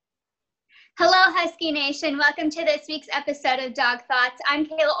Hello, Husky Nation. Welcome to this week's episode of Dog Thoughts. I'm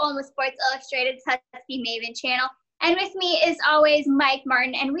Kayla Olin with Sports Illustrated's Husky Maven channel. And with me is always Mike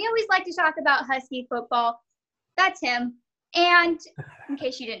Martin. And we always like to talk about Husky football. That's him. And in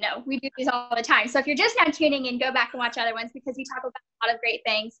case you didn't know, we do these all the time. So if you're just now tuning in, go back and watch other ones because we talk about a lot of great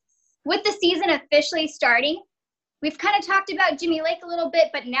things. With the season officially starting, we've kind of talked about Jimmy Lake a little bit,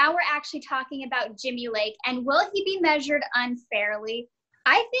 but now we're actually talking about Jimmy Lake. And will he be measured unfairly?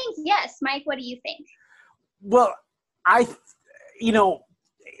 I think yes. Mike, what do you think? Well,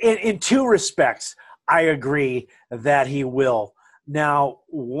 in two respects, I agree that he will. Now,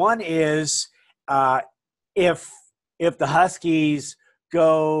 one is if the Huskies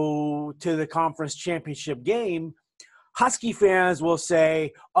go to the conference championship game, Husky fans will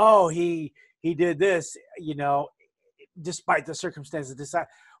say, "Oh, he did this," despite the circumstances.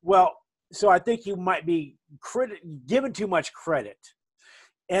 Well, so I think you might be given too much credit.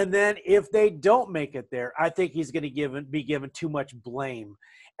 And then if they don't make it there, I think he's going to be given too much blame.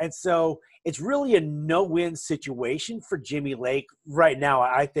 And so it's really a no-win situation for Jimmy Lake right now,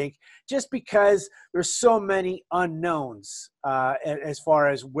 I think, just because there's so many unknowns as far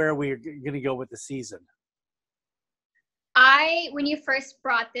as where we're going to go with the season. When you first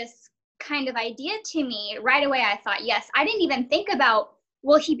brought this kind of idea to me, right away I thought, yes. I didn't even think about,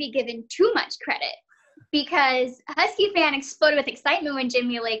 will he be given too much credit? Because Husky fan exploded with excitement when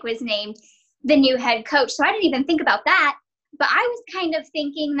Jimmy Lake was named the new head coach. So I didn't even think about that. But I was kind of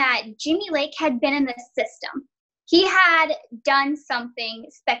thinking that Jimmy Lake had been in the system. He had done something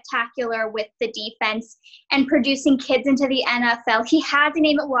spectacular with the defense and producing kids into the NFL. He has a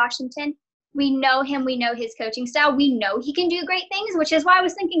name at Washington. We know him. We know his coaching style. We know he can do great things, which is why I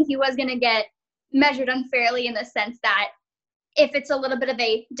was thinking he was going to get measured unfairly in the sense that if it's a little bit of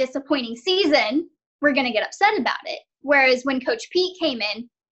a disappointing season, we're going to get upset about it. Whereas when Coach Pete came in,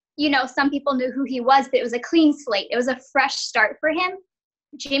 some people knew who he was, but it was a clean slate. It was a fresh start for him.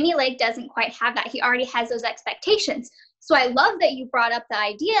 Jimmy Lake doesn't quite have that. He already has those expectations. So I love that you brought up the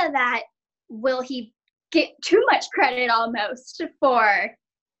idea that will he get too much credit almost for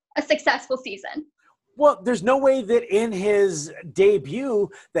a successful season? Well, there's no way that in his debut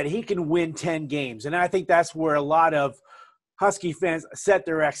that he can win 10 games. And I think that's where a lot of Husky fans set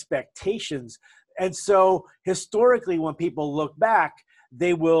their expectations. And so historically, when people look back,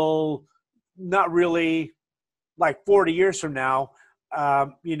 they will not really, like 40 years from now,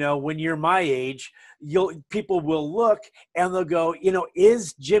 when you're my age, people will look and they'll go,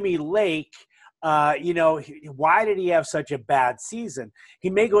 is Jimmy Lake, why did he have such a bad season?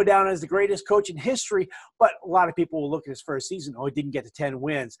 He may go down as the greatest coach in history, but a lot of people will look at his first season. Oh, he didn't get to 10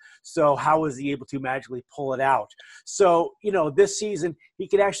 wins. So how was he able to magically pull it out? So, this season he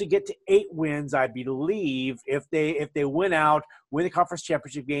could actually get to 8 wins, I believe. If they win out, win the conference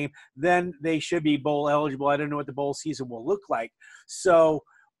championship game, then they should be bowl eligible. I don't know what the bowl season will look like. So,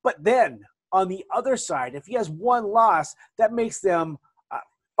 but then on the other side, if he has one loss, that makes them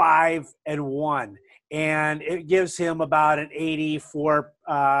 5-1, and it gives him about an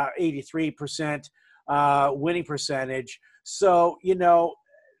 83% winning percentage. So,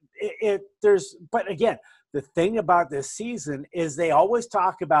 but again, the thing about this season is they always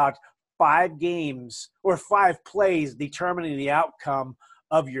talk about 5 games or 5 plays determining the outcome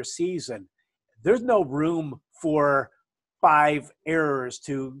of your season. There's no room for 5 errors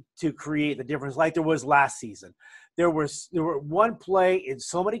to create the difference like there was last season. There were one play in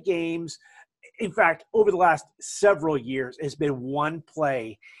so many games. In fact, over the last several years, it's been one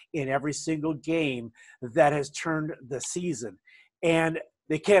play in every single game that has turned the season. And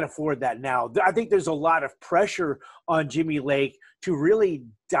they can't afford that now. I think there's a lot of pressure on Jimmy Lake to really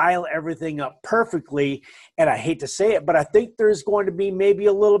dial everything up perfectly. And I hate to say it, but I think there's going to be maybe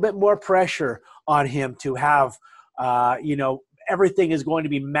a little bit more pressure on him to have, everything is going to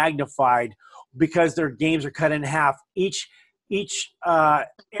be magnified because their games are cut in half. Each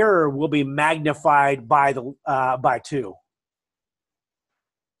error will be magnified by 2.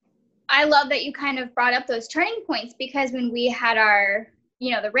 I love that you kind of brought up those turning points because when we had our,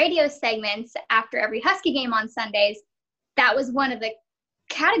 the radio segments after every Husky game on Sundays, that was one of the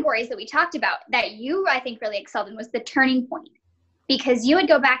categories that we talked about that you, I think, really excelled in was the turning point. Because you would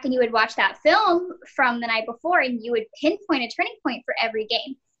go back and you would watch that film from the night before and you would pinpoint a turning point for every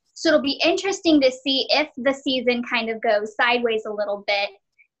game. So it'll be interesting to see if the season kind of goes sideways a little bit,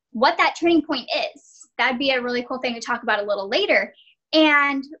 what that turning point is. That'd be a really cool thing to talk about a little later.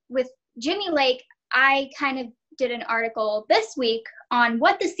 And with Jimmy Lake, I kind of did an article this week on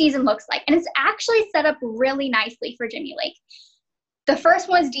what the season looks like. And it's actually set up really nicely for Jimmy Lake. The first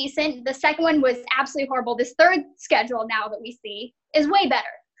one was decent. The second one was absolutely horrible. This third schedule now that we see is way better.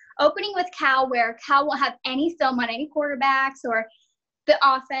 opening with Cal, where Cal won't have any film on any quarterbacks or the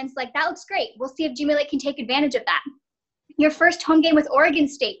offense, like that looks great. We'll see if Jimmy Lake can take advantage of that. Your first home game with Oregon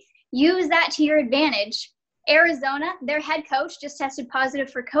State, use that to your advantage. Arizona, their head coach just tested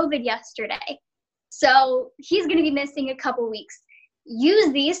positive for COVID yesterday. So he's going to be missing a couple weeks.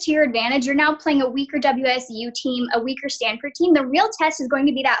 Use these to your advantage. You're now playing a weaker WSU team, a weaker Stanford team. The real test is going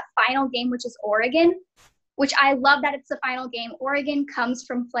to be that final game, which is Oregon, which I love that it's the final game. Oregon comes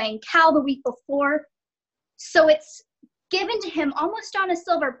from playing Cal the week before. So it's given to him almost on a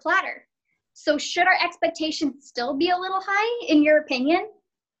silver platter. So should our expectations still be a little high, in your opinion?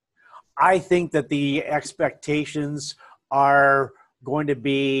 I think that the expectations are going to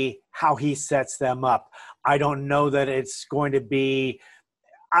be how he sets them up. I don't know that it's going to be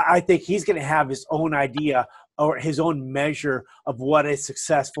 – I think he's going to have his own idea or his own measure of what a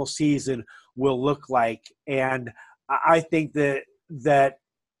successful season will look like. And I think that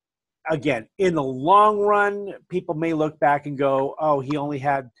again, in the long run, people may look back and go, oh, he only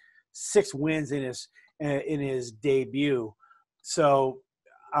had 6 wins in his debut. So,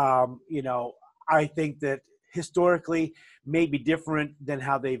 I think that historically may be different than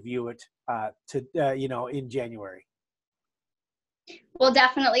how they view it in January. We'll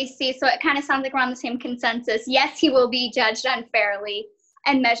definitely see. So it kind of sounds like we're on the same consensus. Yes, he will be judged unfairly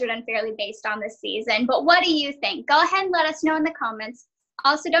and measured unfairly based on this season. But what do you think? Go ahead and let us know in the comments.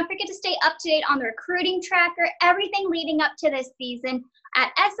 Also, don't forget to stay up to date on the recruiting tracker, everything leading up to this season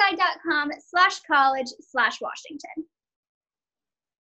at si.com/college/Washington.